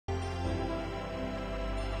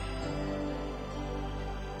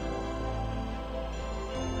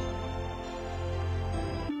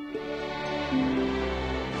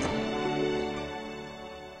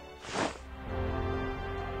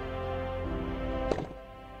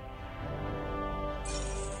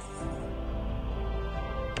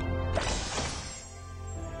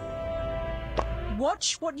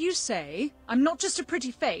Watch what you say. I'm not just a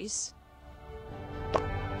pretty face.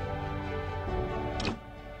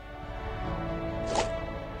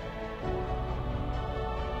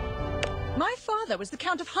 My father was the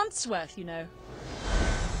Count of Huntsworth, you know.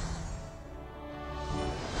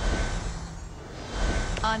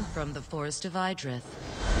 I'm from the Forest of Idrith.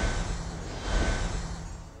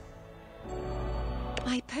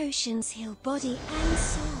 My potions heal body and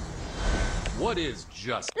soul. What is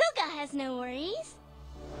just? Luca has no worries.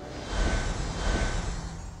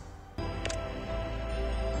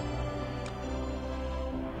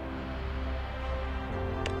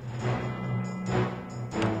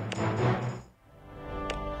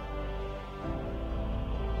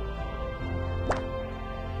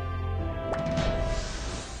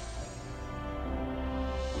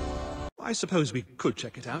 I suppose we could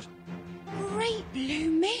check it out. Great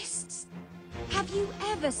blue mists! Have you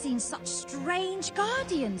ever seen such strange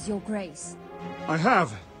guardians, Your Grace? I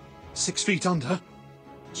have. 6 feet under.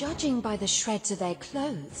 Judging by the shreds of their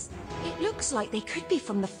clothes, it looks like they could be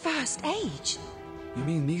from the First Age. You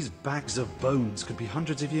mean these bags of bones could be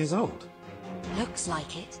hundreds of years old? Looks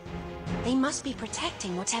like it. They must be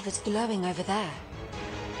protecting whatever's glowing over there.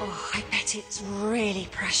 Oh, I bet it's really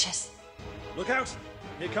precious. Look out!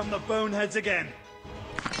 Here come the boneheads again.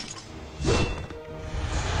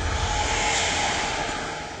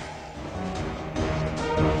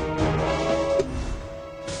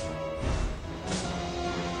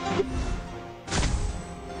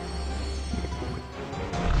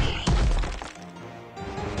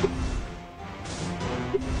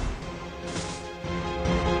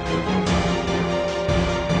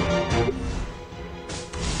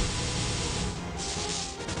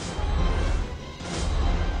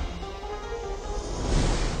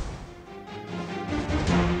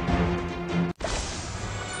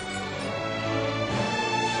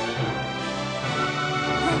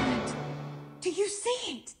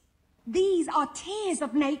 These are tears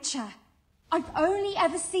of nature. I've only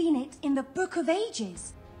ever seen it in the Book of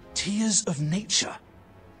Ages. Tears of nature?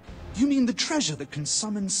 You mean the treasure that can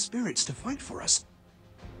summon spirits to fight for us?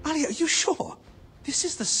 Alia, are you sure? This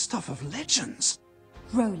is the stuff of legends.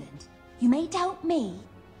 Roland, you may doubt me,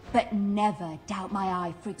 but never doubt my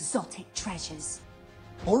eye for exotic treasures.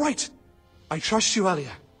 All right. I trust you,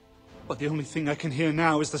 Alia. But the only thing I can hear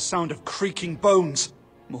now is the sound of creaking bones.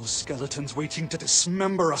 More skeletons waiting to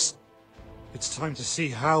dismember us. It's time to see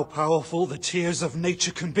how powerful the tears of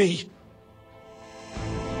nature can be.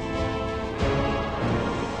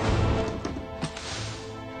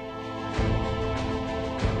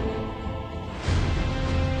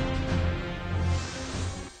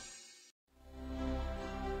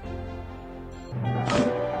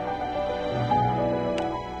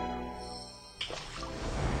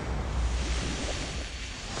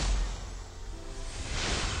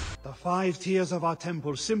 The 5 tiers of our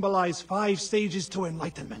temple symbolize 5 stages to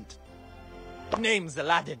enlightenment. Name's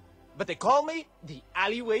Aladdin, but they call me the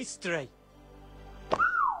Alleyway Stray.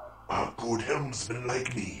 A good helmsman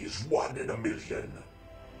like me is 1 in a million.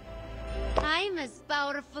 I'm as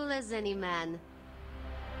powerful as any man.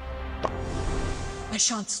 I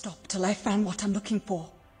shan't stop till I've found what I'm looking for.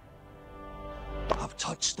 I've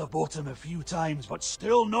touched the bottom a few times, but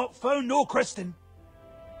still not found no Kristen.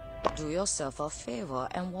 Do yourself a favor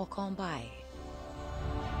and walk on by.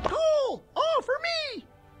 Cool! All for me!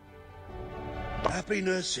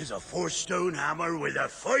 Happiness is a 4-stone hammer with a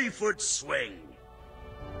 5-foot swing.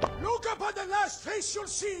 Look upon the last face you'll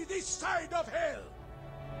see this side of hell!